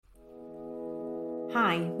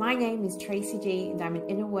Hi, my name is Tracy G and I'm an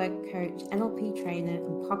inner work coach, NLP trainer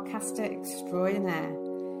and podcaster extraordinaire.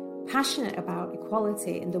 Passionate about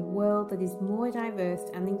equality and a world that is more diverse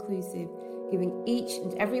and inclusive, giving each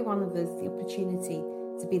and every one of us the opportunity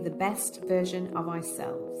to be the best version of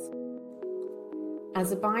ourselves.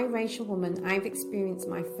 As a biracial woman, I've experienced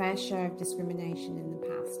my fair share of discrimination in the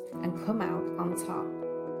past and come out on top.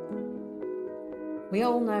 We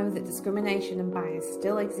all know that discrimination and bias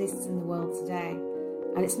still exists in the world today,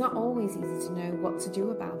 and it's not always easy to know what to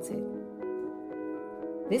do about it.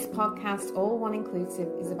 This podcast, All One Inclusive,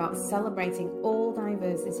 is about celebrating all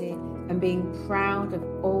diversity and being proud of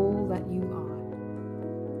all that you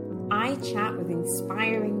are. I chat with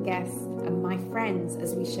inspiring guests and my friends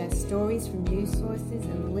as we share stories from news sources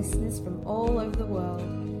and listeners from all over the world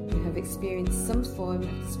who have experienced some form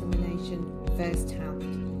of discrimination firsthand.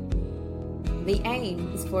 The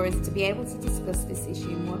aim is for us to be able to discuss this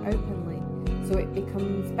issue more openly so it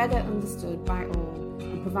becomes better understood by all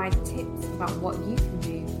and provide tips about what you can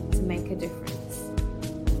do to make a difference.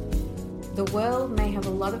 The world may have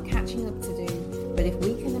a lot of catching up to do, but if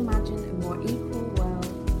we can imagine a more equal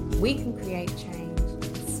world, we can create change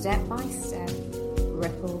step by step,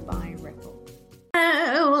 ripple by ripple.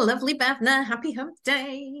 Oh, lovely Bhavna. Happy hump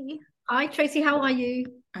day. Hi, Tracy. How are you?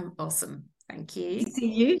 I'm awesome. Thank you. Good to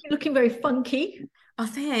see you. You're looking very funky. Oh,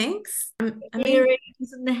 thanks.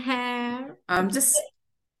 Earrings and the hair. I'm just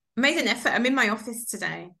made an effort. I'm in my office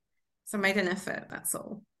today, so I made an effort. That's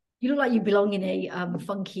all. You look like you belong in a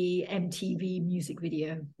funky MTV music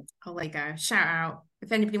video. Oh, there you go. Shout out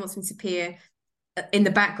if anybody wants me to appear in the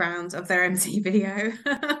background of their MTV video.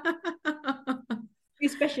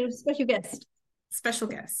 Special guest. Special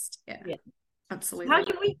guest. Yeah. Absolutely. How's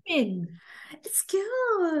your week been? It's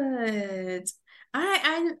good.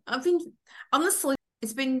 I've been, honestly,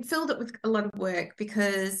 it's been filled up with a lot of work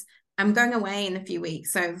because I'm going away in a few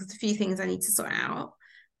weeks. So there's a few things I need to sort out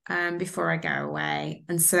before I go away.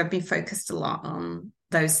 And so I've been focused a lot on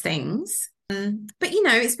those things. But, you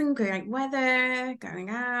know, it's been great weather, going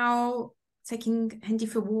out, taking Hendy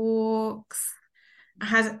for walks. I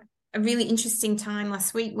had a really interesting time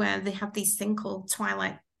last week where they have these thing called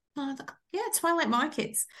Twilight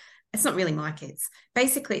markets. It's not really markets.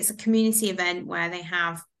 Basically, it's a community event where they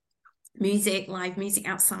have live music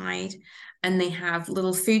outside, and they have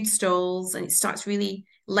little food stalls, and it starts really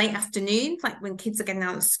late afternoon, like when kids are getting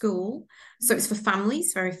out of school. So it's for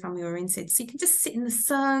families, very family oriented. So you can just sit in the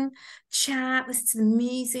sun, chat, listen to the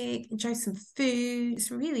music, enjoy some food.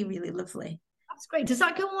 It's really, really lovely. That's great. Does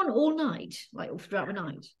that go on all night, like throughout the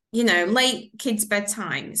night? You know, late kids'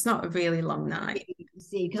 bedtime. It's not a really long night.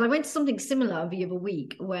 See, because I went to something similar the other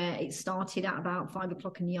week where it started at about 5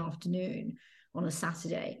 o'clock in the afternoon on a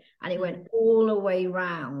Saturday, and it went all the way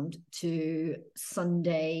round to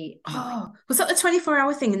Sunday. Oh, was that the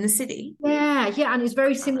 24-hour thing in the city? Yeah, and it's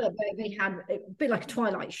very similar. They had a bit like a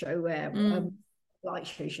Twilight show where light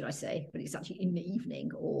show, should I say, but it's actually in the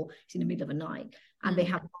evening or it's in the middle of the night, and they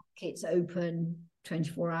have markets open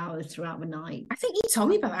 24 hours throughout the night. I think you told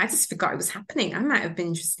me about that. I just forgot it was happening. I might have been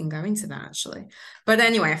interested in going to that, actually. But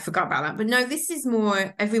anyway, I forgot about that. But no, this is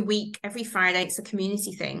more every week, every Friday. It's a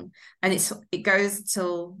community thing. And it goes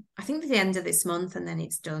till, I think, the end of this month, and then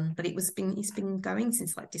it's done. But it's been going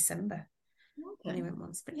since like December. Okay. I went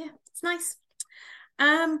once. But yeah, it's nice.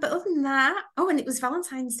 But other than that, and it was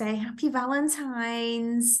Valentine's Day. Happy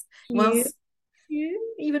Valentine's. Well,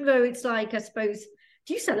 even though it's like, I suppose,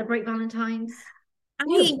 do you celebrate Valentine's?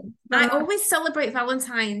 I always celebrate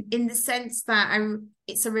Valentine in the sense that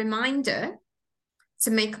it's a reminder to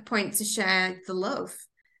make a point to share the love.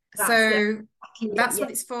 That's what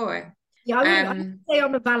it's for. Yeah, I would say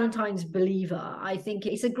I'm a Valentine's believer. I think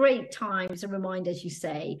it's a great time. It's a reminder, as you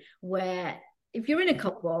say, where if you're in a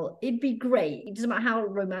couple, it'd be great. It doesn't matter how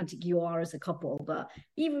romantic you are as a couple, but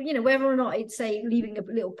even, you know, whether or not it's leaving a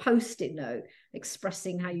little post-it note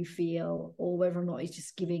expressing how you feel, or whether or not it's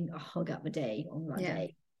just giving a hug at the day on that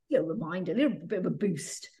day. A little reminder, a little bit of a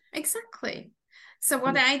boost. Exactly. So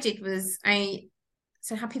what I did was I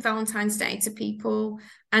said Happy Valentine's Day to people,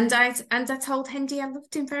 and I told Hendy I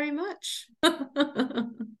loved him very much.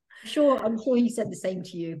 I'm sure he said the same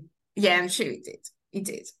to you. Yeah, I'm sure he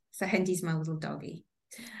did. So Hendy's my little doggy.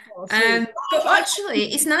 But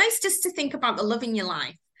actually, it's nice just to think about the love in your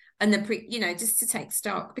life and just to take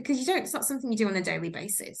stock, because it's not something you do on a daily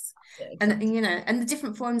basis. Yeah, exactly. And the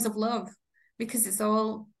different forms of love, because it's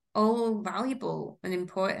all valuable and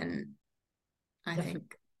important, I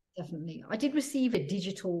think. Definitely. I did receive a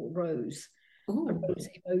digital rose. Ooh. A rose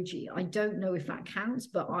emoji. I don't know if that counts,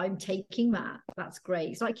 but I'm taking that. That's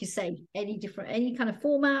great. It's like you say, any kind of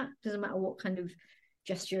format, doesn't matter what kind of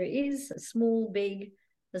gesture it is, small, big,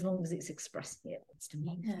 as long as it's expressing it. It's to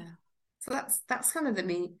me. Yeah. So that's kind of the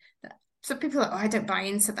mean. So people are like, oh, I don't buy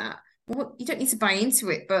into that. Well, you don't need to buy into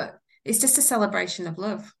it, but it's just a celebration of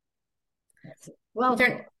love. Well,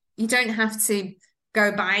 you don't have to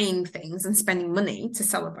go buying things and spending money to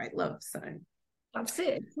celebrate love. So that's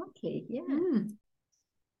it, exactly. Yeah.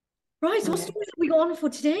 Right. So what stories have we got on for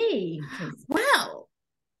today, Tracy? Well,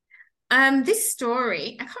 this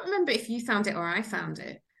story, I can't remember if you found it or I found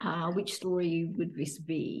it. Which story would this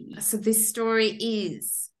be? So this story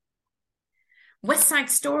is West Side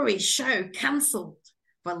Story show cancelled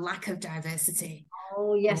for lack of diversity.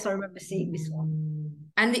 Oh yes, I remember seeing this one.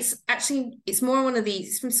 And it's more one of these,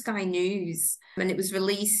 it's from Sky News, and it was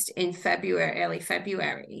released in early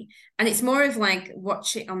February. And it's more of like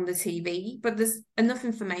watch it on the TV, but there's enough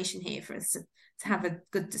information here for us to have a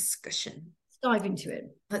good discussion.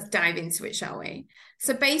 Let's dive into it, shall we?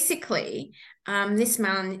 So basically, this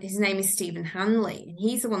man, his name is Stephen Hanley, and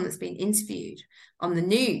he's the one that's been interviewed on the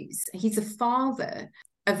news. He's a father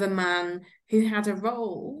of a man who had a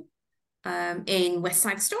role in West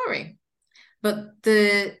Side Story. But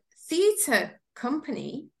the theatre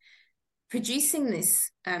company producing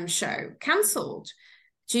this show cancelled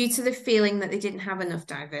due to the feeling that they didn't have enough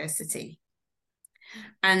diversity.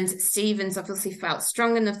 And Stephen's obviously felt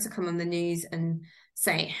strong enough to come on the news and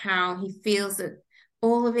say how he feels that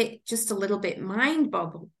all of it just a little bit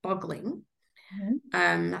mind-boggling.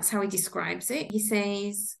 That's how he describes it. He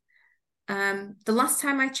says, the last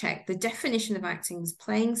time I checked, the definition of acting was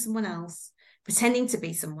playing someone else, pretending to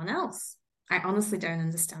be someone else. I honestly don't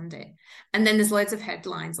understand it. And then there's loads of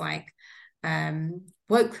headlines like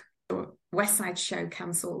woke West Side show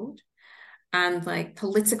cancelled, and like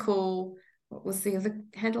political, what was the other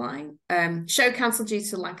headline? Show cancelled due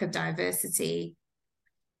to lack of diversity.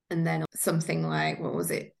 And then something like, what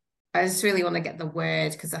was it? I just really want to get the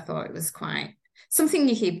word because I thought it was quite something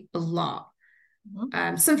you hear a lot.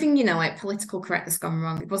 Something, like political correctness gone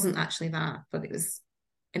wrong. It wasn't actually that, but it was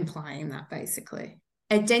implying that basically.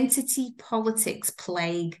 Identity politics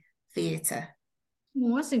plague theatre.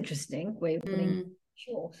 Well, that's interesting way of putting it.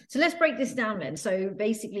 Sure. So let's break this down then. So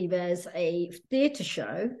basically there's a theatre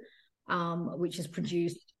show which has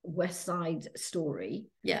produced West Side Story.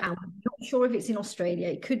 Yeah. I'm not sure if it's in Australia.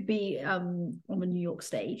 It could be on the New York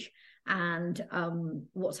stage. And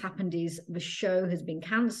what's happened is the show has been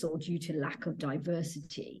cancelled due to lack of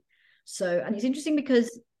diversity. So, and it's interesting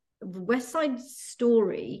because West Side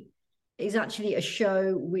Story is actually a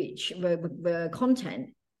show which the content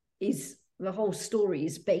is, the whole story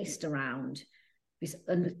is based around this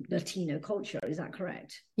Latino culture. Is that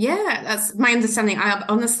correct? Yeah, that's my understanding. I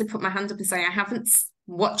honestly put my hand up and say I haven't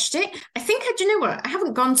watched it. I think, do you know what? I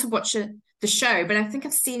haven't gone to watch the show, but I think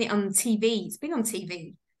I've seen it on TV. It's been on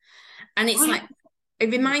TV. And it's like,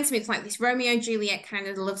 it reminds me, it's like this Romeo and Juliet kind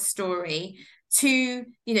of love story, two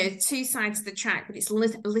sides of the track, but it's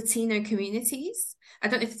Latino communities. I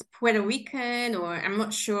don't know if it's Puerto Rican or I'm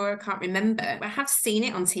not sure, I can't remember. But I have seen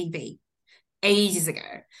it on TV ages ago.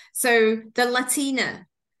 So the Latina,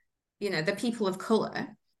 the people of color,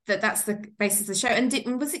 that's the basis of the show.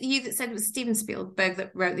 And was it you that said it was Steven Spielberg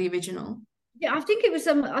that wrote the original? Yeah, I think it was.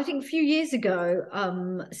 I think a few years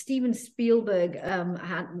ago, Steven Spielberg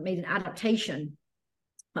had made an adaptation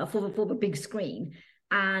for the big screen,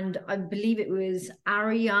 and I believe it was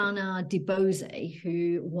Ariana DeBose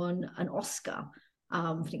who won an Oscar.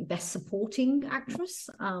 I think Best Supporting Actress.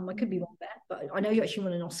 I could be wrong there, but I know you actually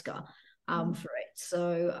won an Oscar for it.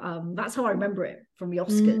 So that's how I remember it from the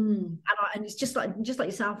Oscars. And it's just like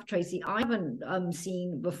yourself, Tracy. I haven't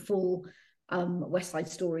seen the full West Side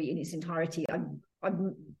Story in its entirety. I've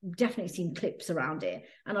definitely seen clips around it,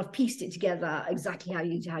 and I've pieced it together exactly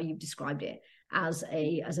how you've described it as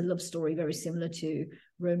a love story very similar to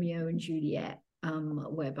Romeo and Juliet,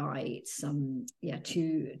 whereby it's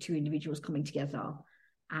two individuals coming together,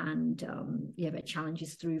 and their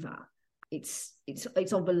challenges through that. It's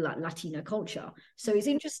of a Latino culture, so it's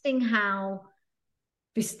interesting how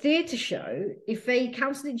this theatre show, if they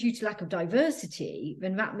cancel it due to lack of diversity,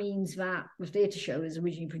 then that means that the theatre show is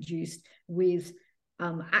originally produced with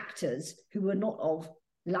actors who were not of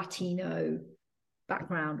Latino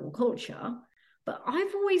background or culture. But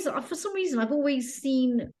for some reason, I've always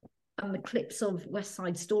seen the clips of West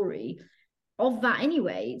Side Story of that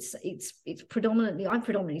anyway. It's predominantly, I've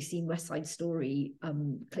predominantly seen West Side Story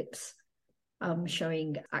clips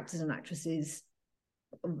showing actors and actresses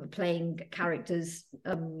playing characters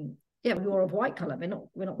who are of white color.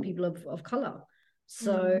 We're not people of color.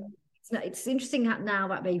 So it's interesting now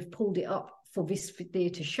that they've pulled it up for this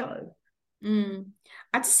theatre show. I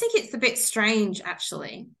just think it's a bit strange,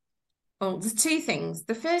 actually, Well, there's two things.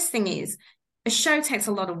 The first thing is a show takes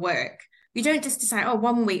a lot of work. You don't just decide, oh,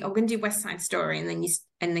 1 week, I'm going to do West Side Story, and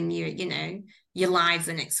then you're live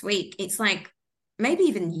the next week. It's like maybe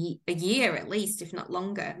even a year at least, if not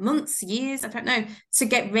longer, months, years, I don't know, to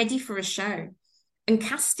get ready for a show. And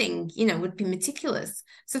casting, would be meticulous.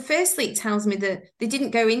 So firstly, it tells me that they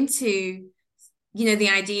didn't go into, the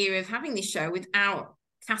idea of having this show without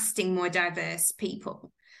casting more diverse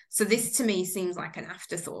people. So this to me seems like an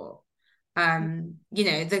afterthought.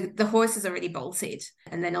 The horse has already bolted,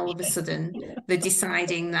 and then all of a sudden they're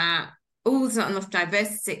deciding that, oh, there's not enough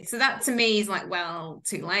diversity. So that to me is like, well,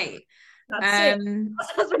 too late. That's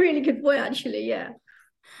a really good point, actually. Yeah.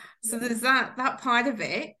 So there's that part of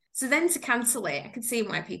it. So then to cancel it, I can see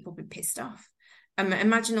why people would be pissed off.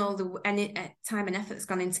 Imagine all the time and effort that's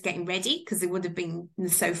gone into getting ready, because they would have been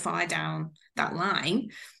so far down that line.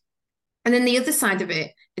 And then the other side of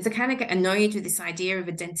it is I kind of get annoyed with this idea of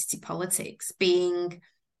identity politics being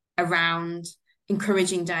around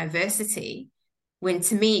encouraging diversity, when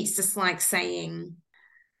to me it's just like saying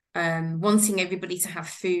wanting everybody to have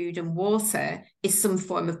food and water is some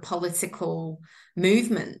form of political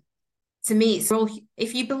movement. To me, it's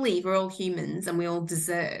if you believe we're all humans and we all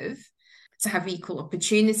deserve to have equal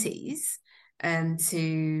opportunities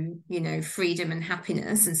to, freedom and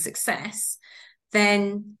happiness and success,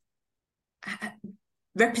 then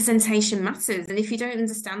representation matters. And if you don't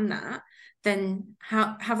understand that, then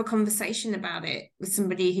have a conversation about it with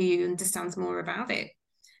somebody who understands more about it.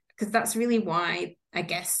 Because that's really why I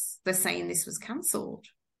guess they're saying this was cancelled.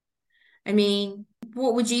 I mean,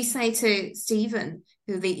 what would you say to Stephen,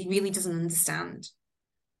 who really doesn't understand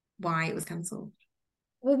why it was cancelled?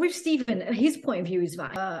 Well, with Stephen, his point of view is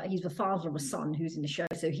that he's the father of a son who's in the show.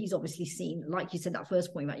 So he's obviously seen, like you said, that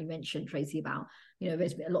first point that you mentioned, Tracy, about,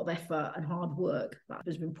 there's been a lot of effort and hard work that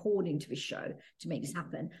has been poured into his show to make this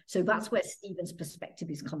happen. So that's where Stephen's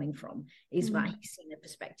perspective is coming from, is that he's seen a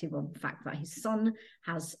perspective of the fact that his son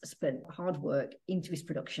has spent hard work into his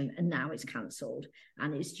production and now it's cancelled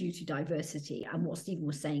and it's due to diversity. And what Stephen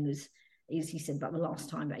was saying is he said that the last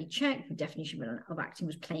time that he checked, the definition of acting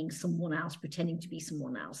was playing someone else, pretending to be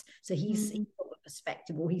someone else. So he's got a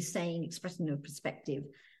perspective, or he's saying, expressing a perspective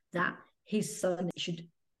that his son should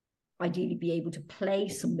ideally be able to play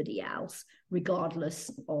somebody else, regardless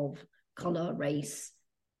of color, race,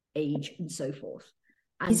 age, and so forth.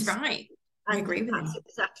 And he's right. I agree with him.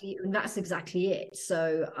 That's exactly it.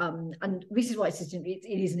 So, and this is why it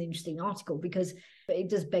is an interesting article, because it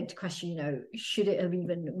does beg to question,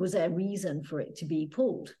 was there a reason for it to be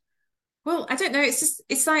pulled? Well, I don't know.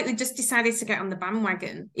 It's like they just decided to get on the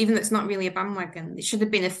bandwagon, even though it's not really a bandwagon. It should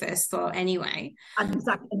have been a first thought anyway. And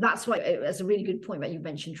exactly, and that's why it's a really good point that you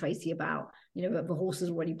mentioned, Tracy, about the horse has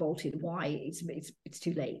already bolted. Why it's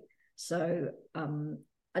too late. So,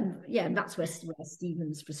 and that's where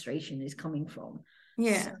Stephen's frustration is coming from.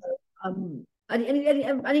 Yeah. So, and it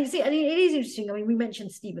is interesting. I mean, we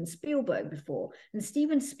mentioned Steven Spielberg before, and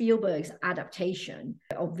Steven Spielberg's adaptation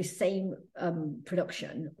of the same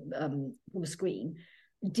production for the screen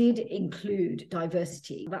did include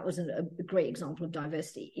diversity. That was a great example of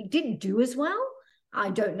diversity. It didn't do as well. I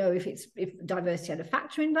don't know if diversity had a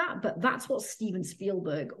factor in that, but that's what Steven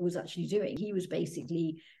Spielberg was actually doing. He was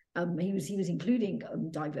basically he was including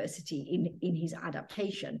diversity in his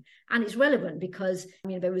adaptation, and it's relevant because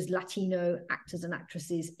there was Latino actors and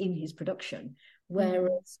actresses in his production,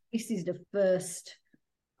 whereas this is the first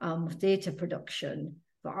theatre production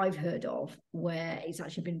that I've heard of where it's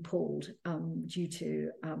actually been pulled due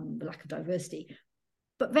to the lack of diversity.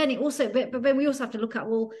 But then we also have to look at,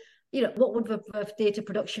 well, what would the theatre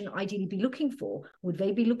production ideally be looking for? Would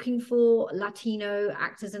they be looking for Latino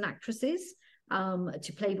actors and actresses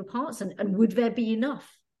to play the parts, and would there be enough?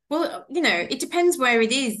 Well, it depends where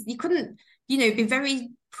it is. You couldn't, be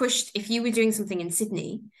very pushed if you were doing something in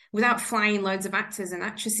Sydney without flying loads of actors and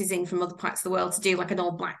actresses in from other parts of the world to do like an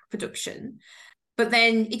all-black production. But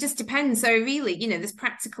then it just depends. So really, there's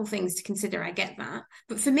practical things to consider. I get that.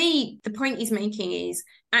 But for me, the point he's making is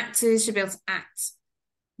actors should be able to act.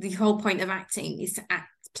 The whole point of acting is to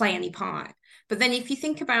play any part. But then if you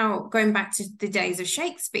think about going back to the days of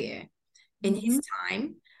Shakespeare, in his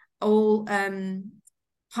time, all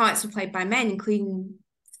parts were played by men, including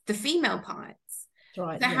the female parts.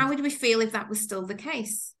 Right, so how would we feel if that was still the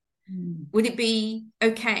case? Would it be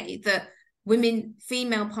okay that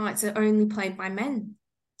female parts are only played by men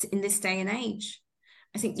in this day and age?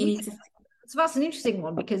 I think you need to... So that's an interesting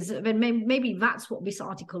one, because then maybe that's what this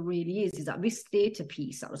article really is that this theatre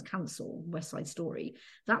piece that was cancelled, West Side Story,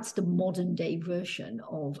 that's the modern day version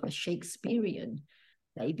of a Shakespearean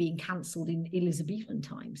play being cancelled in Elizabethan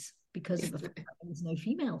times. because of the fact that there's no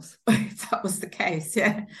females. If that was the case,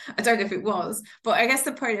 yeah. I don't know if it was, but I guess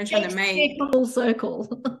the point I'm trying to make, full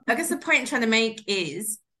circle. I guess the point I'm trying to make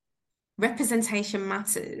is representation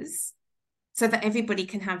matters so that everybody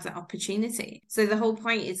can have that opportunity. So the whole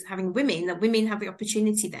point is having women, that women have the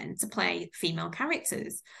opportunity then to play female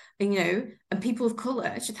characters, and, and people of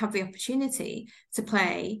color should have the opportunity to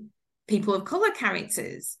play people of color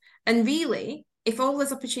characters. And really, if all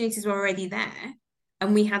those opportunities were already there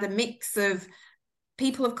and we had a mix of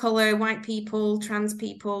people of color, white people, trans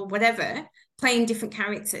people, whatever, playing different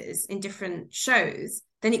characters in different shows,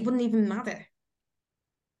 then it wouldn't even matter.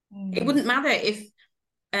 It wouldn't matter if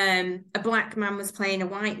a black man was playing a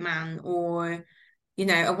white man, or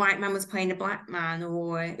a white man was playing a black man,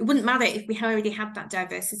 or it wouldn't matter if we already had that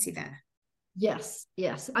diversity there. Yes.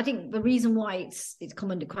 I think the reason why it's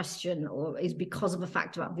come under question is because of the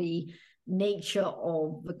fact about the nature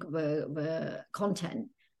of the content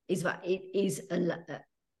is that it is a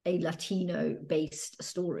Latino based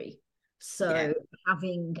story. So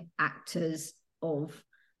having actors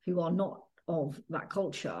who are not of that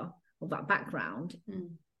culture, of that background,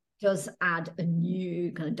 does add a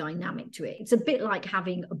new kind of dynamic to it. It's a bit like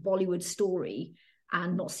having a Bollywood story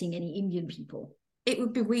and not seeing any Indian people. It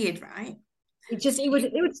would be weird, right? It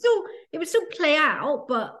would still play out,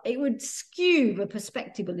 but it would skew the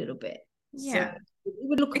perspective a little bit. Yeah, so it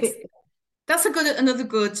would look a bit. That's another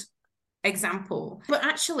good example. But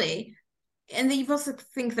actually, and you've also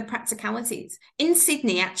think the practicalities in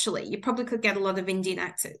Sydney. Actually, you probably could get a lot of Indian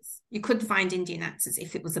actors. You could find Indian actors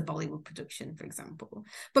if it was a Bollywood production, for example.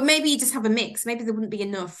 But maybe you just have a mix. Maybe there wouldn't be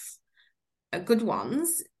enough good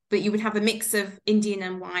ones, but you would have a mix of Indian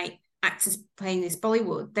and white actors playing this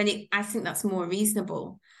Bollywood. Then I think that's more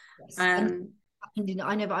reasonable. Yes.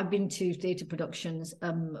 I know that I've been to theatre productions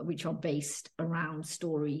which are based around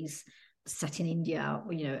stories set in India,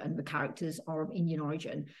 and the characters are of Indian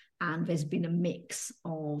origin, and there's been a mix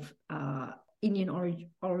of Indian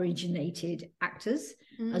originated actors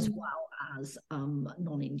as well as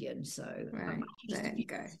non-Indian. So right, there you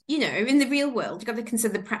go. In the real world, you've got to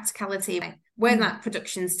consider the practicality of where that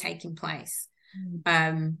production's taking place,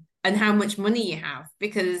 and how much money you have,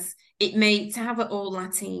 because to have an all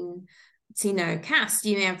Latino cast,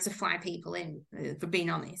 you have to fly people in, for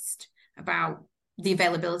being honest, about the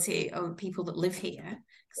availability of people that live here,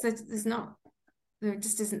 because there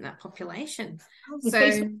just isn't that population.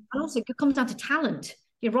 And also it comes down to talent.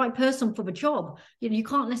 You're the right person for the job. You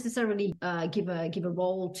can't necessarily give a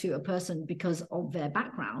role to a person because of their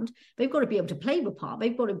background. They've got to be able to play the part.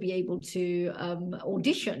 They've got to be able to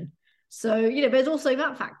audition. So there's also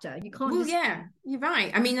that factor. You can't. Well, yeah, you're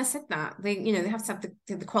right. I mean, I said that they have to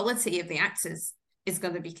have the quality of the actors is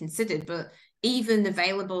going to be considered, but even the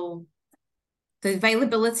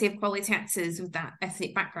availability of quality actors with that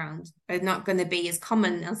ethnic background are not going to be as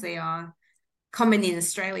common as they are common in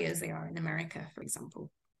Australia as they are in America, for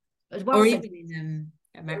example, or even in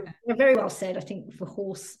America. Very well said. I think the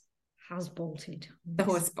horse has bolted. The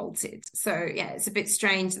horse bolted. So yeah, it's a bit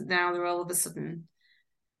strange that now they're all of a sudden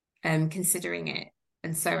considering it,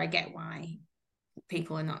 and so I get why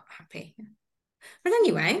people are not happy. But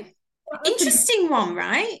anyway, interesting one,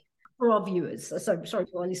 right? For our viewers, sorry,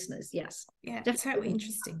 for our listeners. Yes, yeah, definitely totally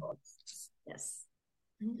interesting. Yes,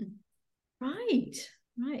 right.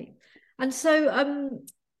 And so,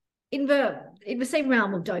 in the same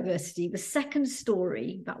realm of diversity, the second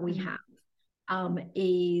story that we have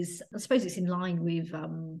is, I suppose it's in line with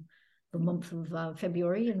the month of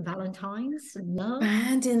February and Valentine's and love.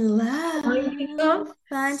 Find in love.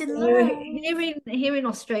 Here in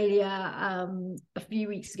Australia, a few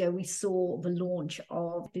weeks ago, we saw the launch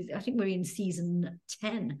of, I think we're in season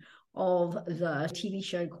 10 of the TV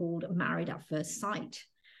show called Married at First Sight.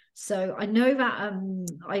 So I know that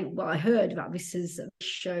I heard that this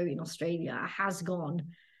show in Australia has gone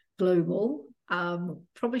global,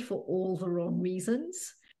 probably for all the wrong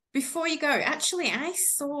reasons. Before you go, actually, I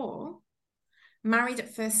saw Married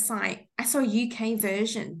at First Sight. I saw a UK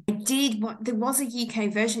version. There was a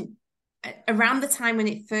UK version around the time when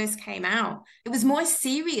it first came out. It was more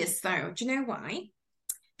serious, though. Do you know why?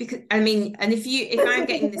 Because, I mean, and if I'm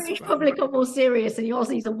getting this wrong, public are more serious and the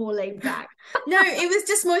Aussies are more laid back. No, it was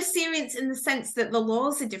just more serious in the sense that the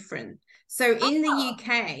laws are different. So in the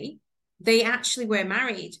UK, they actually were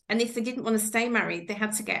married, and if they didn't want to stay married, they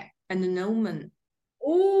had to get an annulment.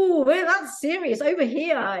 Oh, well, that's serious. Over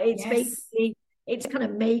here, it's basically, it's kind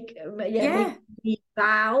of make the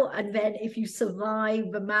vow, and then if you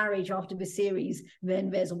survive the marriage after the series, then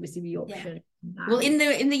there's obviously the option. Well, in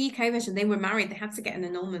the UK version, they were married. They had to get an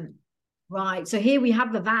annulment. Right. So here we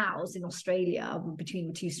have the vows in Australia between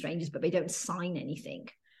the two strangers, but they don't sign anything.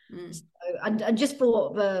 So, and just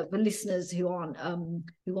for the listeners who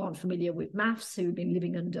aren't familiar with MAFS, who've been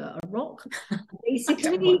living under a rock,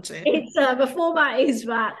 basically it's the format is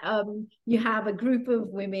that you have a group of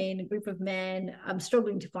women, a group of men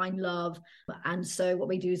struggling to find love, and so what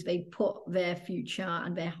they do is they put their future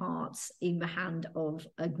and their hearts in the hand of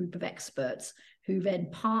a group of experts who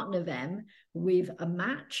then partner them with a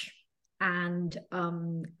match, and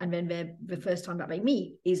then the first time that they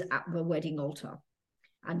meet is at the wedding altar.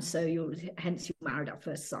 And so you're married at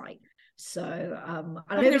first sight. So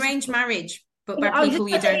an arranged marriage, but by people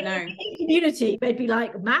you don't know. Community, they'd be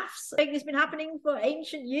like, MAFS, like, it's been happening for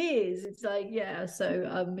ancient years. It's like, yeah,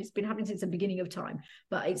 so it's been happening since the beginning of time,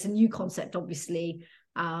 but it's a new concept, obviously,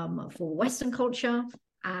 for Western culture.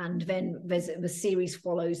 And then the series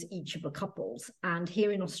follows each of the couples. And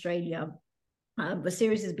here in Australia, the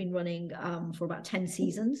series has been running for about 10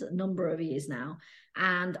 seasons, a number of years now.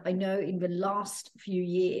 And I know in the last few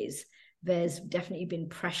years, there's definitely been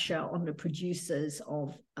pressure on the producers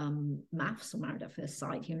of MAFS, or Married at First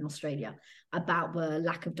Sight, here in Australia, about the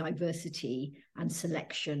lack of diversity and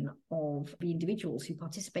selection of the individuals who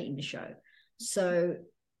participate in the show. So,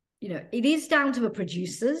 you know, it is down to the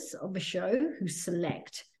producers of the show who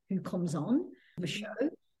select who comes on the show.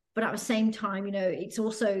 But at the same time, you know, it's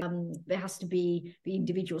also, there has to be the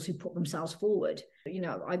individuals who put themselves forward. You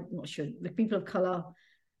know, I'm not sure, the people of colour,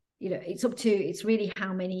 you know, it's really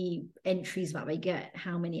how many entries that they get,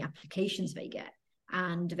 how many applications they get.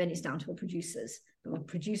 And then it's down to the producers. But the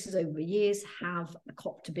producers over the years have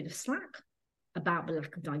copped a bit of slack about the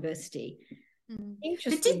lack of diversity.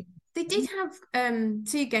 Interesting. They did have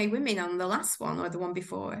 2 gay women on the last one, or the one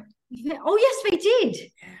before. Yeah. Oh, yes, they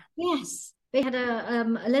did. Yeah. Yes. They had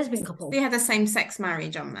a lesbian couple. They had a same-sex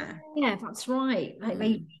marriage on there. Yeah, that's right.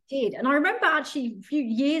 They did. And I remember actually a few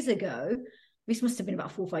years ago, this must have been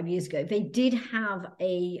about 4 or 5 years ago, they did have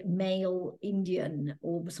a male Indian,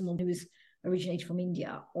 or someone who was originated from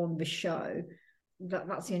India, on the show.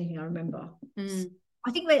 That's the only thing I remember.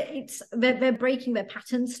 I think they're breaking their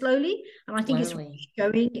pattern slowly, and I think it's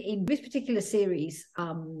showing in this particular series.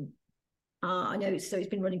 I know it's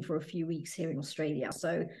been running for a few weeks here in Australia.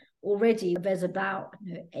 So already there's about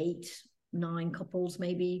 8, 9 couples,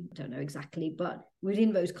 maybe, I don't know exactly, but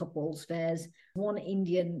within those couples, there's one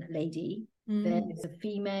Indian lady, there's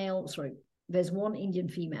there's one Indian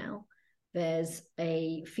female, there's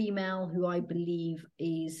a female who I believe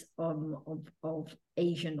is of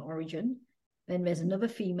Asian origin, then there's another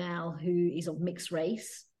female who is of mixed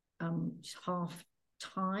race, half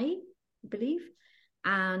Thai, I believe.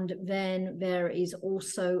 And then there is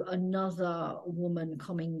also another woman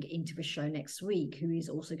coming into the show next week who is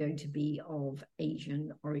also going to be of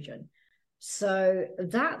Asian origin. So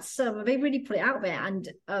that's they really put it out there, and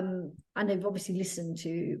they've obviously listened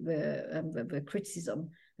to the criticism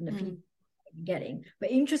and the feedback getting. But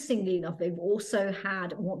interestingly enough, they've also had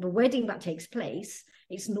the wedding that takes place.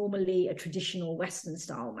 It's normally a traditional Western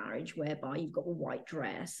style marriage whereby you've got a white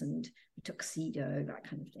dress and a tuxedo, that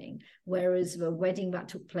kind of thing. Whereas the wedding that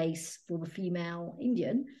took place for the female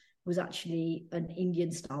Indian was actually an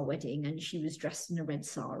Indian style wedding, and she was dressed in a red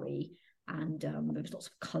sari, and there was lots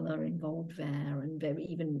of color involved there, and there were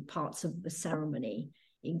even parts of the ceremony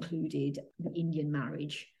included the Indian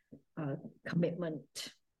marriage commitment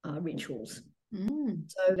rituals.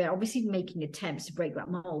 So they're obviously making attempts to break that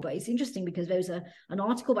mold. But it's interesting because there's an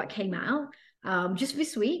article that came out just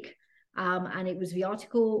this week, and the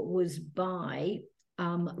article was by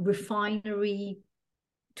Refinery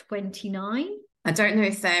 29. I don't know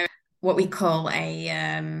if they're what we call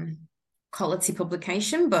a quality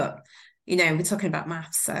publication, but you know, we're talking about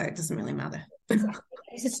MAFS, so it doesn't really matter.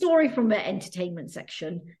 It's a story from their entertainment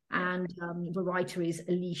section, and the writer is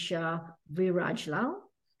Alicia Virajlal,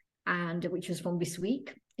 and which was from this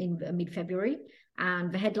week in mid-February.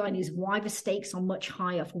 And the headline is "Why the Stakes Are Much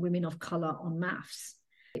Higher for Women of Colour on MAFS."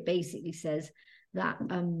 It basically says that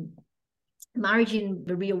marriage in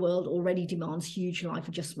the real world already demands huge life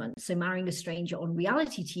adjustment. So marrying a stranger on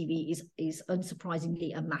reality TV is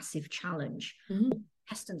unsurprisingly a massive challenge.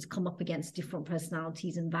 Contestants come up against different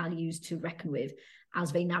personalities and values to reckon with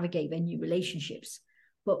as they navigate their new relationships.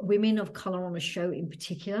 But women of colour on a show in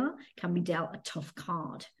particular can be dealt a tough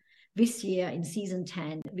card. This year, in season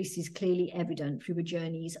 10, this is clearly evident through the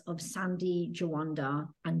journeys of Sandy Jawanda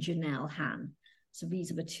and Janelle Han. So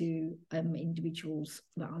these are the 2 individuals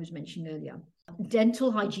that I was mentioning earlier.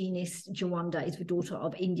 Dental hygienist Jawanda is the daughter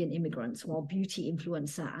of Indian immigrants, while beauty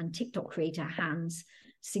influencer and TikTok creator Han's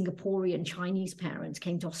Singaporean Chinese parents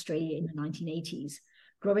came to Australia in the 1980s.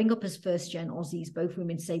 Growing up as first-gen Aussies, both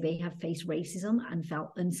women say they have faced racism and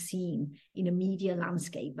felt unseen in a media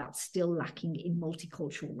landscape that's still lacking in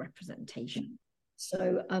multicultural representation.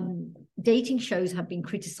 So dating shows have been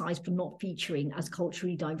criticised for not featuring as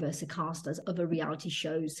culturally diverse a cast as other reality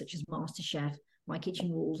shows such as MasterChef, My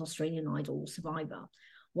Kitchen Rules, Australian Idol, Survivor.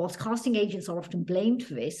 Whilst casting agents are often blamed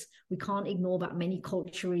for this, we can't ignore that many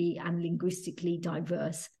culturally and linguistically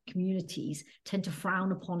diverse communities tend to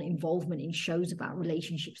frown upon involvement in shows about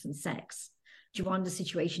relationships and sex. Jawanda's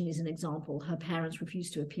situation is an example. Her parents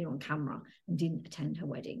refused to appear on camera and didn't attend her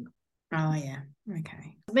wedding. Oh, yeah.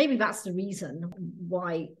 Okay. Maybe that's the reason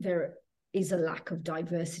why there is a lack of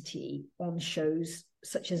diversity on shows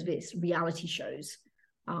such as this, reality shows.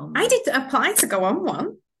 I did apply to go on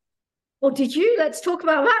one. Oh, did you? Let's talk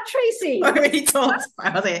about that, Tracy. I already talked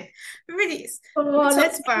about it. Really,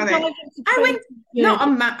 let's about it. I went not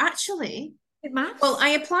on math, actually. Maths? Well, I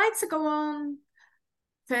applied to go on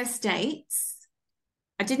first dates.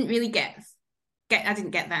 I didn't really get. I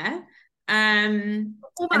didn't get there. And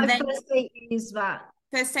then first date is that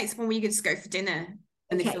first date's when we just go for dinner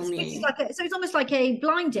and they film you. So it's almost like a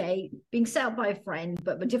blind date being set up by a friend,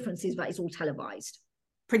 but the difference is that it's all televised.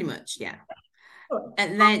 Pretty much, yeah.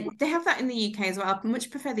 And then they have that in the UK as well. I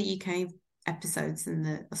much prefer the UK episodes than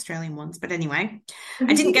the Australian ones. But anyway,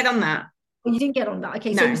 I didn't get on that. Well, you didn't get on that.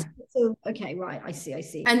 Okay, no. So okay, right. I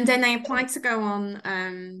see. And then I applied to go on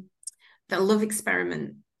the Love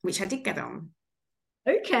Experiment, which I did get on.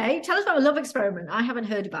 Okay, tell us about a Love Experiment. I haven't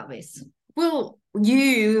heard about this. Well,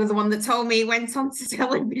 you were the one that told me went on to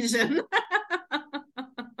television.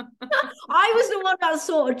 I was the one that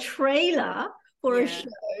saw a trailer for a show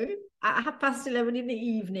at 11:30 in the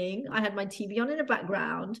evening. I had my TV on in the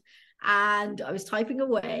background and I was typing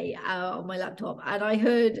away on my laptop and I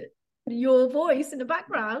heard your voice in the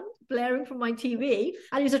background blaring from my TV,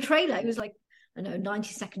 and it was a trailer. It was like, I don't know,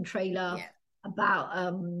 90-second trailer about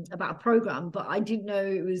a program, but I didn't know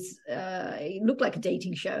it was it looked like a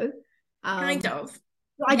dating show. Kind of.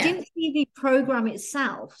 I didn't see the program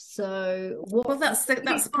itself, so well, that's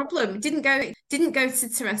the problem. It didn't go to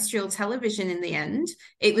terrestrial television in the end.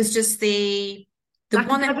 It was just the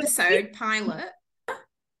one episode pilot.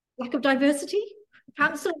 Lack of diversity.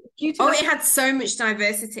 Cancelled due to it had so much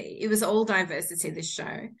diversity. It was all diversity, this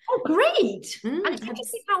show. Oh, great! And did you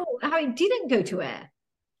see how it didn't go to air?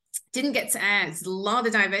 Didn't get to air. It's a lot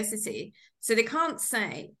of diversity, so they can't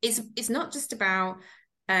say it's not just about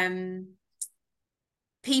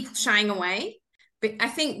people shying away, but I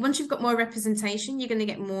think once you've got more representation, you're going to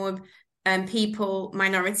get more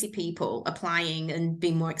minority people applying and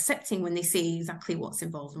being more accepting when they see exactly what's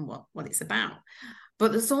involved and what it's about.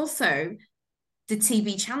 But there's also the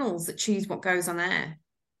TV channels that choose what goes on air,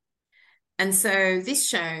 and so this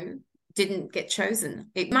show didn't get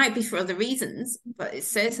chosen. It might be for other reasons, but it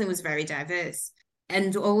certainly was very diverse.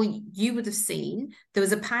 And all you would have seen, there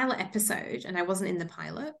was a pilot episode, and I wasn't in the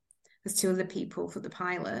pilot. There's two other people for the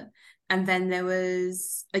pilot, and then there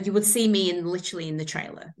was you would see me literally in the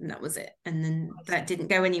trailer, and that was it. And then that didn't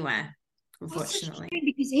go anywhere, unfortunately.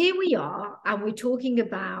 Because here we are, and we're talking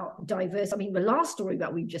about diverse. I mean, the last story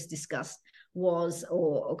that we've just discussed was,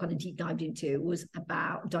 or kind of deep dived into, was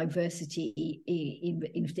about diversity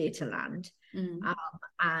in theatre land.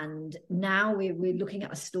 And now we're looking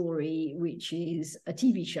at a story which is a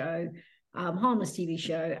TV show. Harmless TV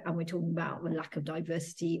show, and we're talking about the lack of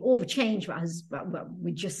diversity or the change that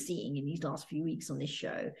we're just seeing in these last few weeks on this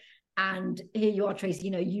show. And here you are, Tracy,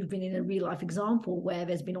 you've been in a real life example where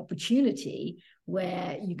there's been opportunity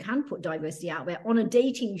where you can put diversity out there on a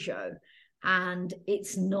dating show, and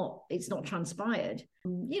it's not transpired.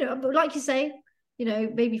 But like you say,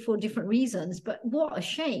 maybe for different reasons, but what a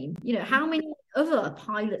shame. How many other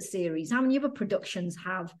pilot series, how many other productions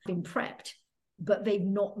have been prepped, but they've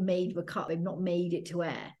not made the cut, they've not made it to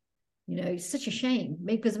air? It's such a shame,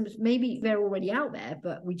 because maybe they're already out there,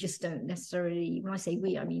 but we just don't necessarily, when I say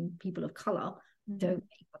we, I mean people of colour, don't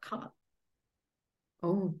make the cut.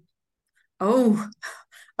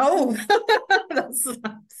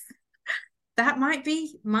 That might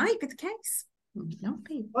be the case. Not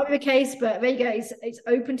be. Might be the case, but there you go. It's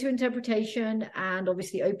open to interpretation and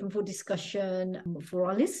obviously open for discussion for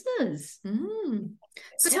our listeners.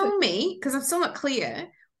 So tell me, because I'm still not clear,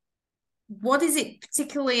 what is it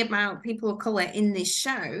particularly about people of colour in this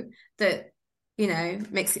show that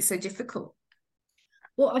makes it so difficult?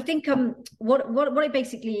 Well, I think what it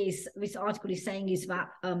basically is, this article is saying, is that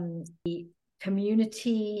the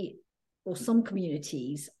community, or some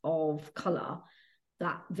communities of colour,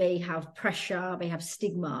 that they have pressure, they have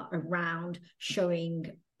stigma around showing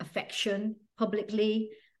affection publicly.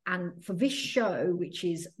 And for this show, which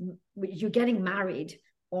you're getting married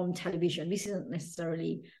on television. This isn't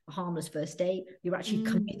necessarily a harmless first date. You're actually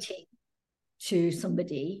committing to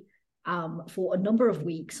somebody for a number of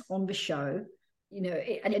weeks on the show, you know,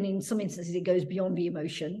 and in some instances it goes beyond the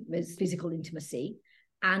emotion. There's physical intimacy,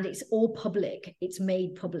 and it's all public. It's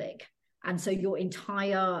made public. And so your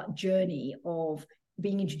entire journey of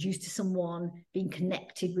being introduced to someone, being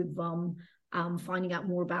connected with them, finding out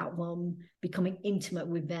more about them, becoming intimate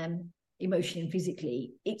with them emotionally and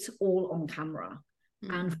physically, it's all on camera.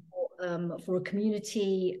 And for a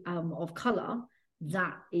community of color,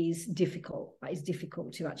 that is difficult. That is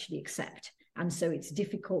difficult to actually accept. And so it's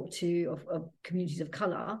difficult of communities of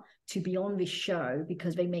color to be on this show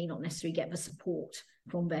because they may not necessarily get the support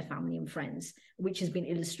from their family and friends, which has been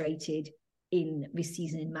illustrated in this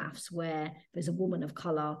season in MAFS, where there's a woman of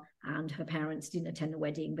color and her parents didn't attend the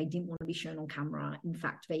wedding. They didn't want to be shown on camera. In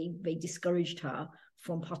fact, they discouraged her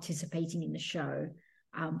from participating in the show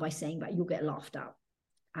by saying that you'll get laughed at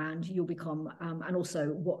and you'll become, and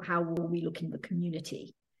also how will we look in the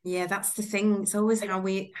community? Yeah, that's the thing. It's always how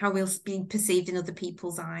we'll be perceived in other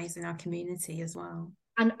people's eyes in our community as well.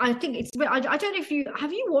 And I think I don't know if you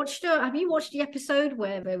watched the episode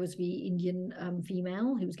where there was the Indian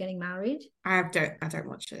female who was getting married? I don't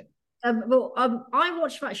watch it. I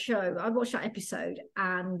watched that show. I watched that episode,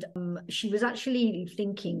 and she was actually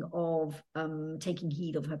thinking of taking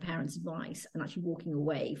heed of her parents' advice and actually walking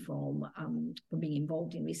away from being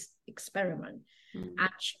involved in this experiment. And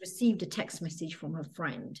she received a text message from her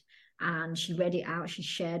friend, and she read it out. She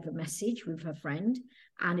shared the message with her friend,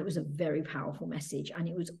 and it was a very powerful message. And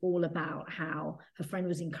it was all about how her friend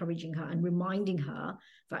was encouraging her and reminding her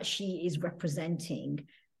that she is representing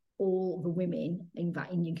all the women in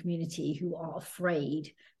that Indian community who are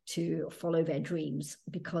afraid to follow their dreams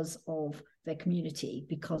because of their community,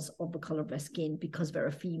 because of the color of their skin, because they're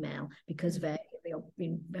a female, because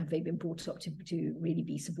they've been brought up to really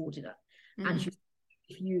be subordinate. And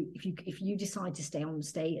if you decide to stay on the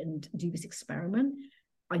state and do this experiment,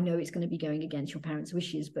 I know it's going to be going against your parents'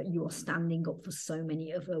 wishes, but you are standing up for so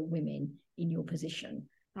many other women in your position.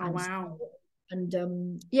 Oh, wow.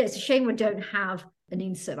 It's a shame I don't have an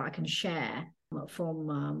insert I can share from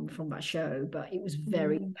that show, but it was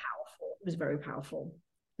very powerful. It was very powerful.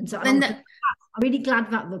 And so I'm really glad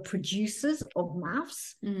that the producers of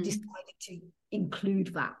MAFS decided to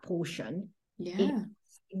include that portion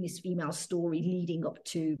in this female story leading up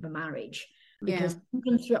to the marriage. Because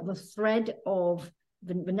even throughout the thread of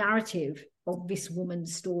the narrative of this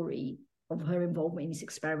woman's story, of her involvement in this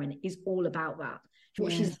experiment, is all about that.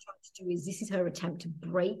 What she's trying to do is, this is her attempt to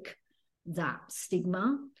break that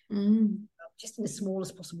stigma, just in the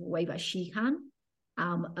smallest possible way that she can,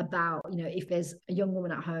 about, you know, if there's a young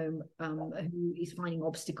woman at home who is finding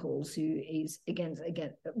obstacles, who is against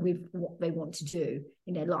with what they want to do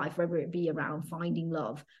in their life, whether it be around finding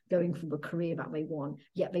love, going for the career that they want,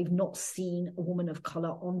 yet they've not seen a woman of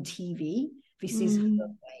color on TV. This is her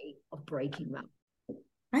way of breaking that.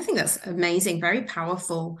 I think that's amazing. Very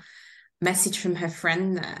powerful message from her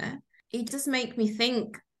friend there. It does make me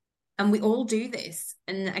think, and we all do this,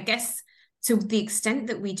 and I guess to the extent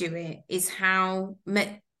that we do it is how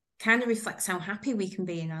kind of reflects how happy we can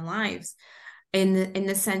be in our lives, in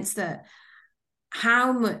the sense that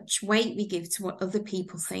how much weight we give to what other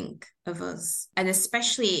people think of us, and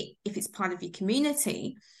especially if it's part of your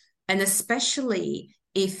community, and especially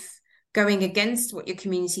if going against what your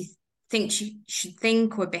community thinks you should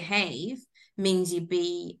think or behave means you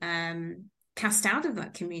be cast out of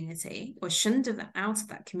that community or shunned out of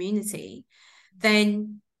that community,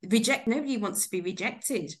 then nobody wants to be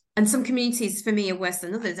rejected. And some communities for me are worse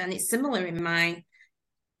than others, and it's similar in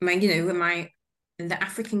the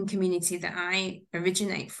African community that I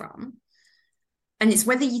originate from. And it's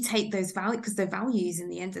whether you take those values, because they're values in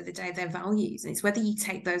the end of the day, they're values, and it's whether you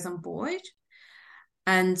take those on board.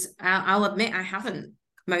 And I'll admit I haven't,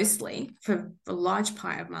 mostly, for a large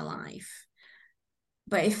part of my life.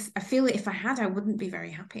 But if I had, I wouldn't be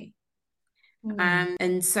very happy.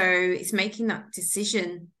 And so it's making that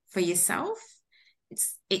decision for yourself.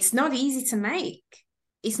 It's not easy to make.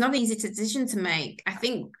 It's not an easy decision to make. I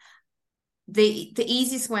think the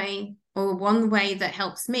easiest way, or one way that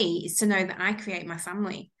helps me, is to know that I create my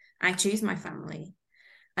family. I choose my family.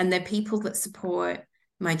 And they're people that support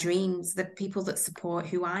my dreams. They're people that support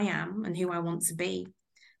who I am and who I want to be.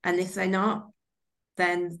 And if they're not,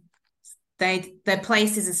 then their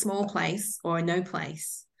place is a small place or a no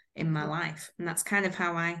place in my life. And that's kind of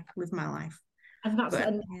how I live my life. And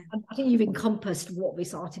I think you've encompassed what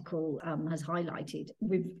this article has highlighted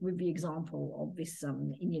with the example of this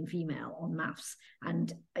Indian female on MAFS.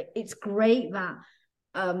 And it's great that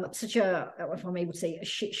such a, if I'm able to say, a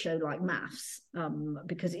shit show like Maths,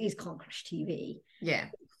 because it is Can't Crash TV. Yeah.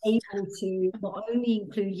 Able to not only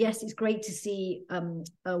include, yes, it's great to see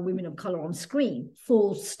women of color on screen,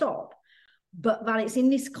 full stop, but that it's in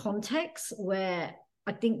this context where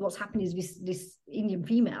I think what's happened is this Indian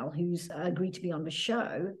female who's agreed to be on the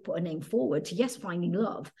show, put her name forward to, yes, finding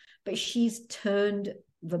love, but she's turned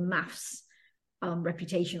the Maths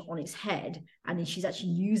reputation on its head, and then she's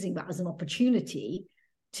actually using that as an opportunity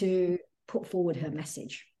to put forward her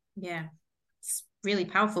message. Yeah, it's really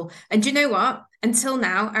powerful. And do you know what? Until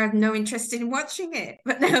now, I had no interest in watching it.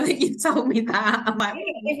 But now that you've told me that, I'm like...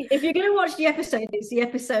 If you're going to watch the episode, it's the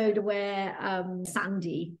episode where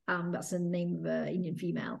Sandy, that's the name of the Indian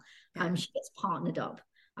female, she gets partnered up.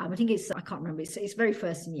 I think I can't remember, it's very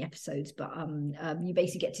first in the episodes, but you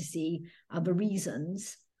basically get to see the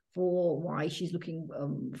reasons for why she's looking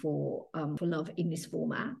for love in this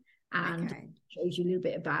format. And shows you a little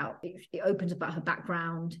bit about it opens about her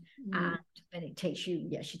background, and then it takes you,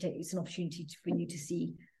 it's an opportunity for you to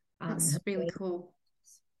see. That's really cool.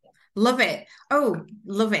 Love it. Oh,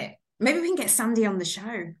 love it. Maybe we can get Sandy on the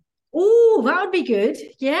show. Oh, that would be good.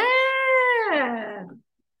 Yeah.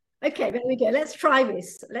 Okay, there we go. Let's try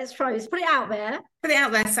this. Put it out there. Put it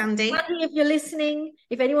out there, Sandy. Sandy, if you're listening,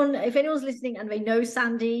 if anyone's listening and they know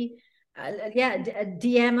Sandy,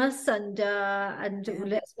 DM us and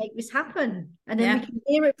let's make this happen, and then we can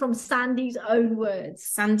hear it from Sandy's own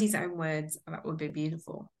words. That would be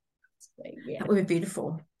beautiful. That would be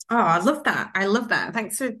beautiful. Oh, I love that.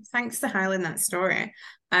 Thanks for highlighting that story.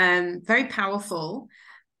 Very powerful,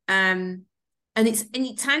 and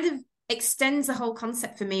it kind of extends the whole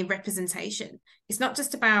concept for me of representation. It's not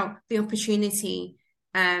just about the opportunity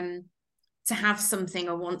to have something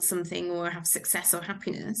or want something or have success or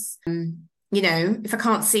happiness. If I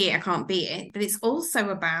can't see it, I can't be it. But it's also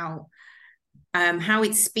about how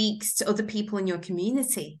it speaks to other people in your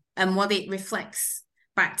community and what it reflects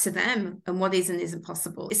back to them and what is and isn't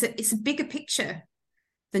possible. It's a bigger picture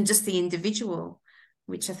than just the individual,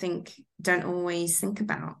 which I think don't always think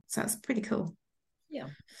about. So that's pretty cool.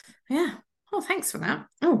 Yeah. Oh, thanks for that.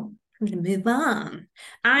 Oh, I'm going to move on.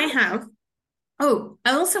 I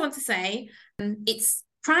also want to say it's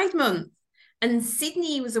Pride Month, and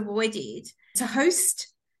Sydney was awarded to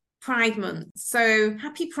host Pride Month. So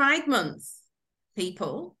happy Pride Month,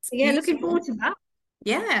 people. Yeah, looking forward to that.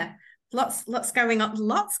 Yeah, lots going on.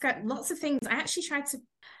 Lots of things. I actually tried to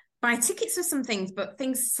buy tickets for some things, but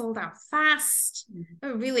things sold out fast. They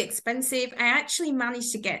were really expensive. I actually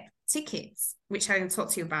managed to get tickets, which I will talk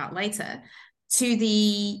to you about later, to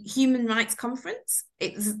the Human Rights Conference,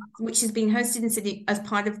 which is being hosted in Sydney as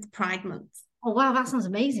part of the Pride Month. Oh, wow, that sounds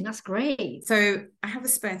amazing. That's great. So I have a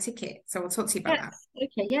spare ticket, so I'll talk to you about that.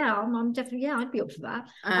 Okay, yeah, I'm definitely, I'd be up for that.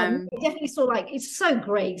 I definitely saw, it's so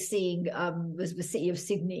great seeing the city of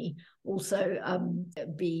Sydney also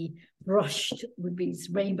be brushed with these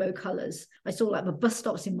rainbow colours. I saw the bus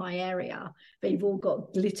stops in my area, they've all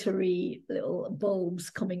got glittery little bulbs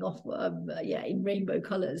coming off in rainbow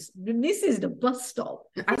colours. And this is the bus stop.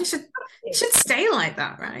 It should stay like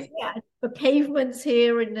that, right? Yeah, the pavements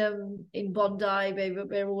here in Bondi,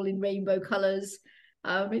 they're all in rainbow colours.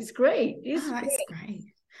 It's great. That's great.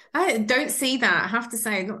 I don't see that, I have to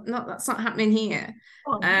say. Not that's not happening here.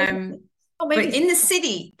 But in the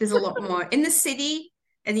city, there's a lot more. In the city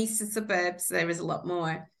and eastern suburbs, there is a lot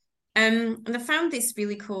more. And I found this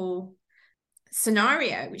really cool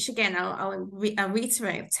scenario, which again, I'll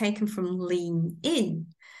reiterate, I've taken from Lean In.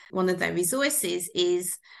 One of their resources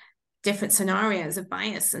is different scenarios of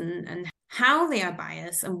bias and how they are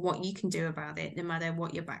biased and what you can do about it, no matter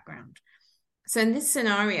what your background. So in this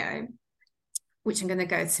scenario, which I'm going to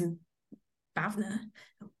go to Bhavna,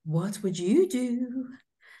 what would you do?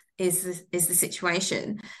 Is the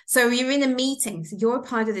situation. So you're in a meeting, so you're a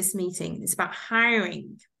part of this meeting. It's about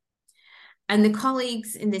hiring. And the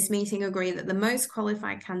colleagues in this meeting agree that the most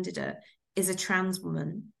qualified candidate is a trans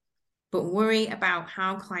woman, but worry about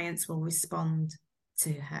how clients will respond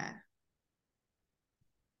to her.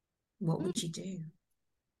 What would you do?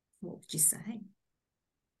 What would you say?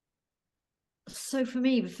 So for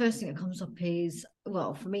me, the first thing that comes up is,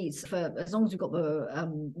 well, for me, it's for as long as we've got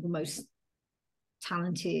the most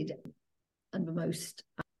talented and the most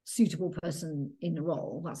suitable person in the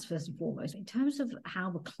role, that's first and foremost. In terms of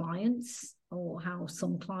how the clients or how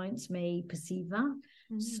some clients may perceive that,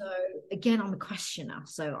 so again, I'm a questioner,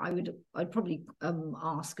 so I'd probably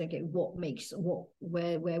ask, okay,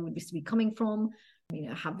 where would this be coming from?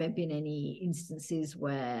 Have there been any instances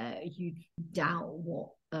where you doubt what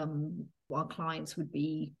our clients would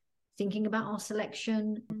be thinking about our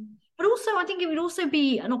selection? But also, I think it would also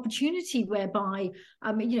be an opportunity whereby,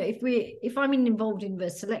 if I'm involved in the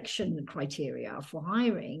selection criteria for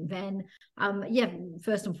hiring, then,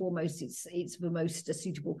 first and foremost, it's the most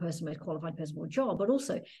suitable person, most qualified person for a job. But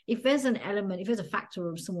also, if there's an element, if there's a factor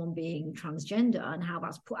of someone being transgender and how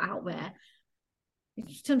that's put out there, in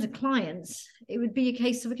terms of clients, it would be a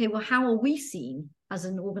case of, okay, well, how are we seen as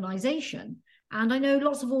an organization? And I know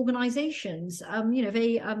lots of organizations,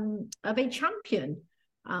 they champion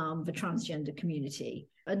the transgender community.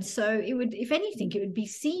 And so it would, if anything, it would be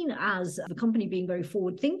seen as the company being very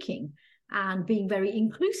forward thinking and being very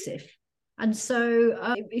inclusive. And so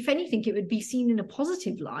if anything, it would be seen in a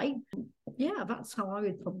positive light. Yeah, that's how I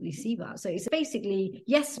would probably see that. So it's basically,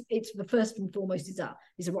 yes, it's the first and foremost is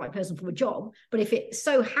the right person for a job. But if it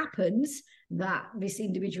so happens that this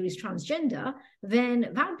individual is transgender,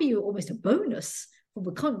 then that would be almost a bonus for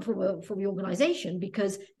the organization,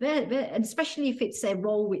 because they're and especially if it's a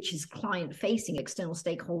role which is client facing, external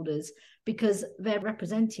stakeholders, because they're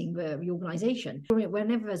representing the organization.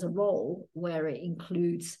 Whenever there's a role where it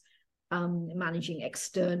includes managing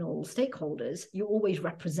external stakeholders, you're always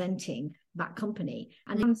representing that company.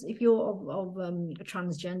 And if you're of a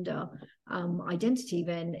transgender identity,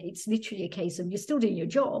 then it's literally a case of you're still doing your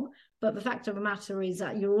job, but the fact of the matter is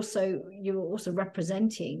that you're also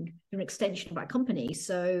representing an extension of that company.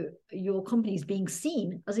 So your company is being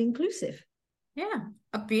seen as inclusive. Yeah,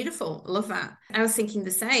 beautiful. I love that. I was thinking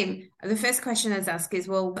the same. The first question I'd ask is,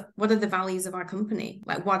 well, what are the values of our company?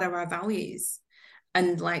 Like, what are our values?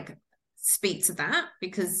 And like, speak to that,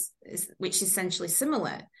 because which is essentially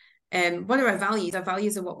similar. What are our values? Our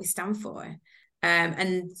values are what we stand for.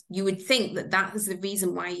 And you would think that is the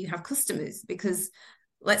reason why you have customers, because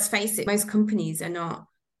let's face it, most companies are not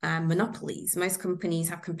monopolies. Most companies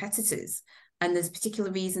have competitors, and there's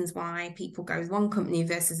particular reasons why people go with one company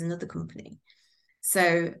versus another company.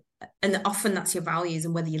 So, and often that's your values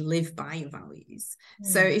and whether you live by your values.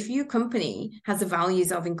 So if your company has the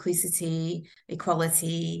values of inclusivity,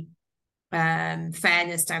 equality,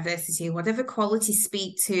 fairness, diversity, whatever qualities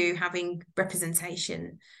speak to having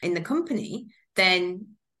representation in the company, then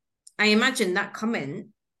I imagine that comment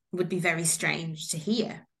would be very strange to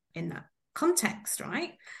hear in that context,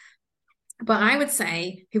 right? But I would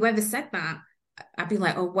say whoever said that, I'd be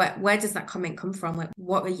like, oh, where does that comment come from? Like,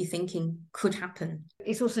 what are you thinking could happen?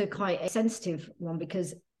 It's also quite a sensitive one,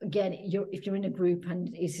 because again, if you're in a group and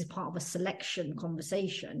this is part of a selection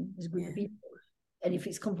conversation, there's a group of people, and if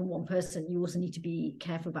it's come from one person, you also need to be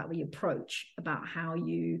careful about the approach, about how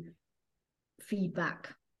you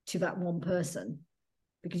feedback to that one person,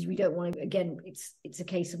 because we don't want to, again, it's a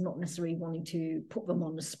case of not necessarily wanting to put them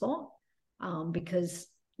on the spot, because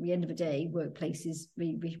at the end of the day, workplaces,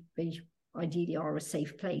 we ideally are a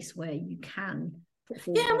safe place where you can put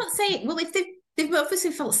forward. Yeah, I'm not saying, well, if they've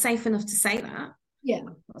obviously felt safe enough to say that. Yeah,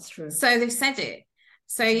 that's true. So they've said it.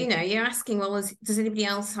 So, you're asking, well, does anybody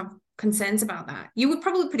else have concerns about that? You would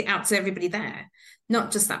probably put it out to everybody there,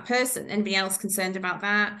 not just that person. Anybody else concerned about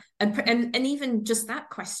that? And even just that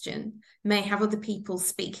question may have other people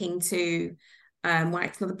speaking to why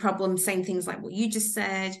it's not a problem, saying things like what you just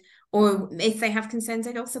said, or if they have concerns,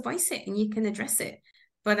 they'd also voice it and you can address it.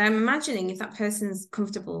 But I'm imagining if that person's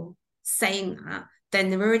comfortable saying that, then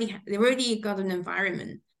they've already got an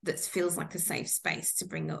environment that feels like a safe space to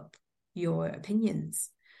bring up your opinions.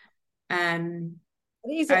 But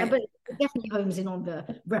it definitely homes in on the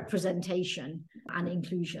representation and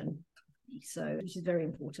inclusion, so which is very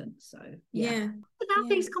important. So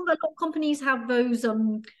nowadays, a lot of companies have those.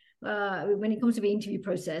 When it comes to the interview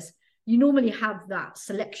process, you normally have that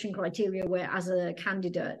selection criteria where, as a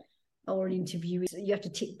candidate or an interview, you have to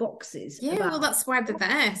tick boxes. Yeah, well, that's why they're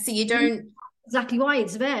there. So you don't exactly why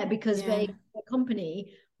it's there, because the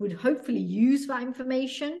company would hopefully use that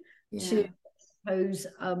information to suppose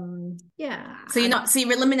so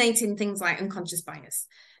you're eliminating things like unconscious bias.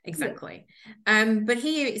 Exactly. But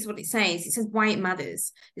here is what it says. It says why it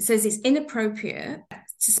matters. It says it's inappropriate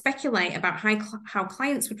to speculate about how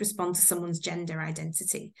clients would respond to someone's gender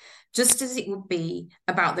identity, just as it would be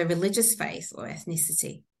about their religious faith or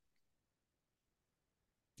ethnicity.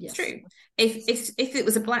 Yes. It's true. If it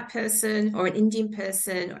was a Black person or an Indian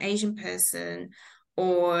person or Asian person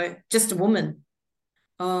or just a woman,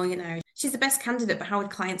 she's the best candidate, but how would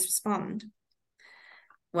clients respond?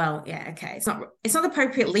 Well, yeah, okay. It's not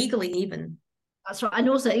appropriate legally even. That's right. And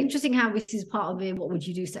also interesting how this is part of the what would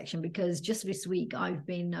you do section, because just this week I've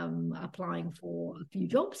been applying for a few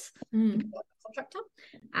jobs, contractor,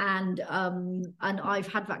 and I've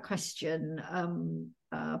had that question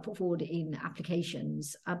put forward in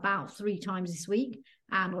applications about 3 times this week,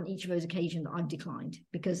 and on each of those occasions I've declined,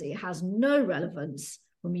 because it has no relevance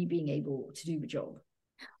for me being able to do the job.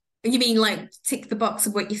 You mean like tick the box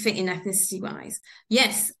of what you fit in ethnicity wise?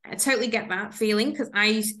 Yes, I totally get that feeling, because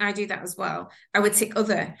I do that as well. I would tick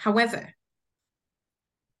other. However,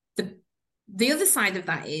 the other side of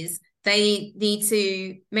that is they need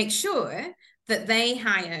to make sure that they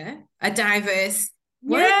hire a diverse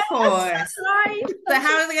workforce. That's right. So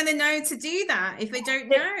how are they going to know to do that if they don't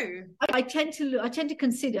know? I tend to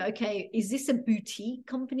consider, okay, is this a boutique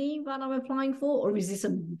company that I'm applying for, or is this a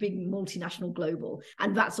big multinational global?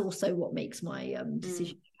 And that's also what makes my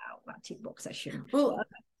decision about that tick box section. Well,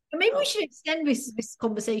 maybe we should extend this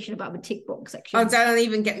conversation about the tick box section. Oh, don't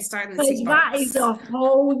even get me started on the tick box. That is a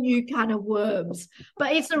whole new can of worms.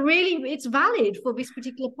 But it's valid for this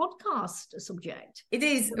particular podcast subject. It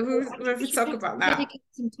is. We'll talk about that. Dedicate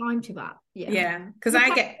some time to that. Yeah. Because I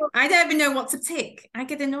don't even know what to tick. I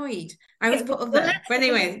get annoyed. I was put other. But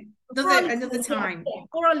anyway, another time.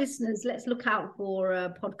 For our listeners, let's look out for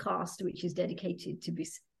a podcast which is dedicated to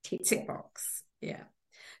this tick box. Yeah.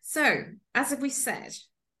 So, as we said,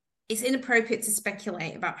 it's inappropriate to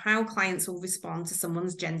speculate about how clients will respond to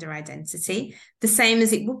someone's gender identity, the same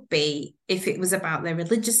as it would be if it was about their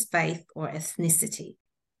religious faith or ethnicity.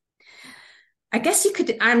 I guess you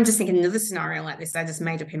could, I'm just thinking another scenario like this I just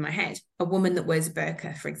made up in my head. A woman that wears a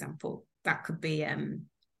burqa, for example. That could be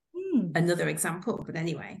another example. But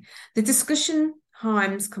anyway, the discussion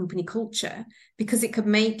harms company culture because it could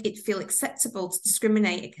make it feel acceptable to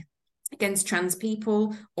discriminate against trans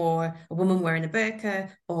people, or a woman wearing a burqa,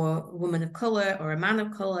 or a woman of colour, or a man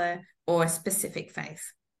of colour, or a specific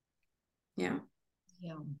faith. Yeah.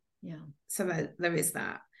 So there is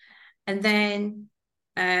that. And then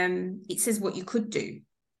it says what you could do.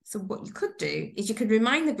 So what you could do is you could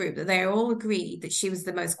remind the group that they all agreed that she was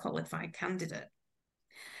the most qualified candidate,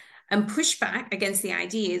 and push back against the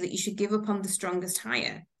idea that you should give up on the strongest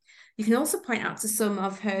hire. You can also point out to some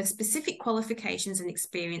of her specific qualifications and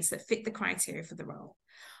experience that fit the criteria for the role.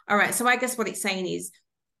 All right, so I guess what it's saying is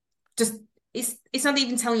just it's not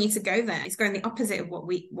even telling you to go there. It's going the opposite of what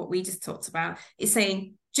we just talked about. It's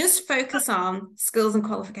saying just focus on skills and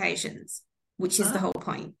qualifications, which is the whole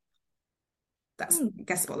point. That's I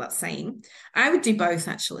guess what that's saying. I would do both,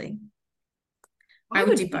 actually. I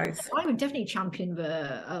would do both. I would definitely champion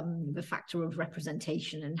the factor of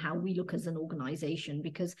representation and how we look as an organization,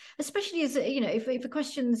 because especially as if a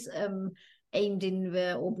question's aimed in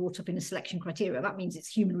or brought up in a selection criteria, that means it's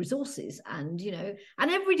human resources, and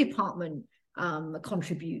and every department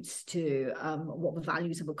contributes to what the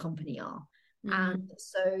values of a company are. And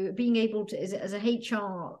so being able to, as a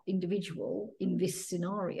HR individual in this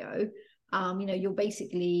scenario, you're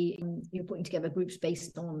basically putting together groups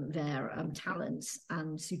based on their talents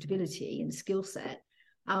and suitability and skill set,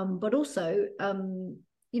 but also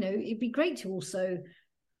it'd be great to also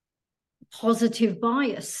positive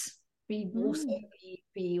bias be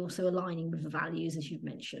also aligning with the values, as you've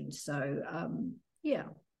mentioned. So yeah,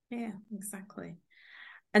 exactly.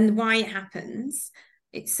 And why it happens,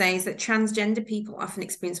 it says that transgender people often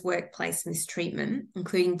experience workplace mistreatment,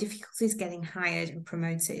 including difficulties getting hired and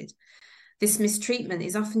promoted. This mistreatment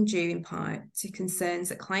is often due in part to concerns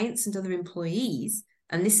that clients and other employees,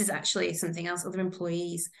 and this is actually something else, other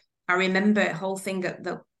employees. I remember a whole thing at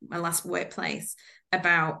my last workplace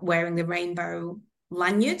about wearing the rainbow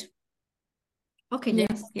lanyard. Okay,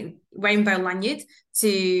 yes. Rainbow lanyard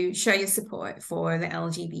to show your support for the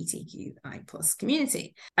LGBTQI plus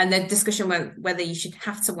community. And the discussion whether you should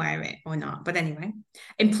have to wear it or not. But anyway,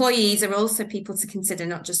 employees are also people to consider,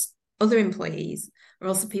 not just other employees, are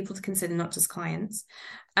also people to consider, not just clients.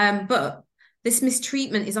 But this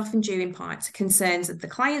mistreatment is often due in part to concerns that the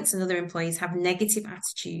clients and other employees have negative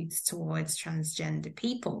attitudes towards transgender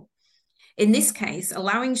people. In this case,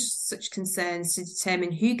 allowing such concerns to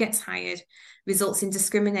determine who gets hired results in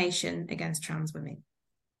discrimination against trans women.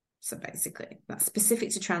 So basically, that's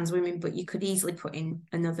specific to trans women, but you could easily put in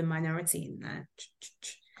another minority in there,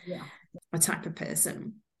 a type of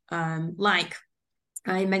person. Like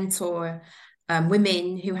I mentor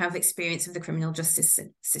women who have experience of the criminal justice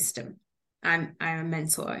system. I'm a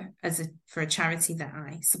mentor for a charity that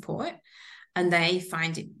I support, and they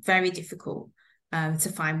find it very difficult to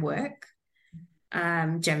find work.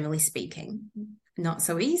 Generally speaking, not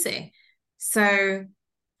so easy. So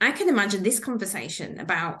I can imagine this conversation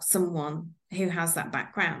about someone who has that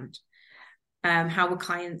background. How would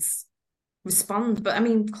clients respond? But I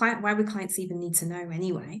mean, why would clients even need to know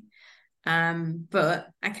anyway? But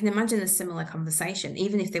I can imagine a similar conversation,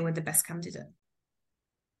 even if they were the best candidate.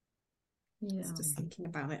 Yeah. Just thinking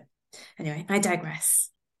about it. Anyway, I digress.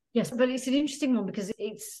 Yes, but it's an interesting one because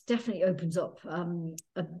it's definitely opens up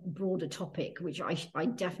a broader topic, which I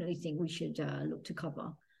definitely think we should look to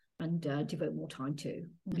cover and devote more time to.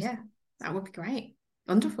 Yeah, that would be great.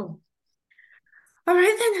 Wonderful. All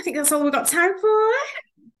right, then. I think that's all we've got time for.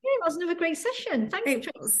 Yeah, it was another great session. Thank you,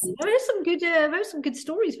 Tracy. There were some good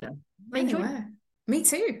stories there. I enjoyed it. Me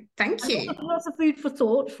too. Thank you. Lots of food for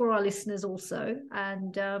thought for our listeners also.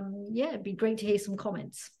 And yeah, it'd be great to hear some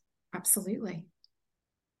comments. Absolutely.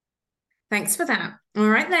 Thanks for that. All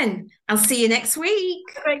right, then. I'll see you next week.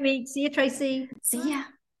 Great week. See you, Tracy. See ya.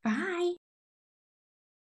 Bye.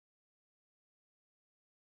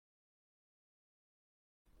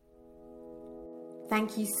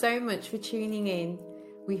 Thank you so much for tuning in.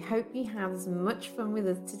 We hope you have as much fun with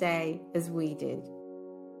us today as we did.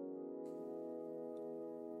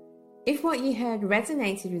 If what you heard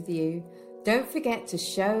resonated with you, don't forget to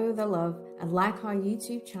show the love and like our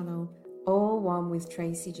YouTube channel, All One with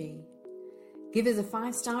Tracy G. Give us a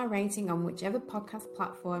 5-star rating on whichever podcast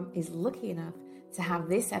platform is lucky enough to have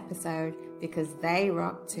this episode, because they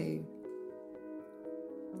rock too.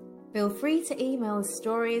 Feel free to email us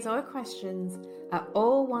stories or questions at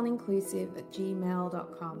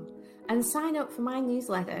alloneinclusive@gmail.com and sign up for my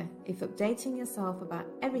newsletter if updating yourself about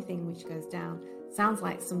everything which goes down sounds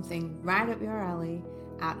like something right up your alley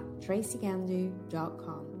at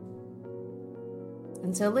tracygandu.com.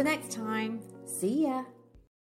 Until the next time, see ya!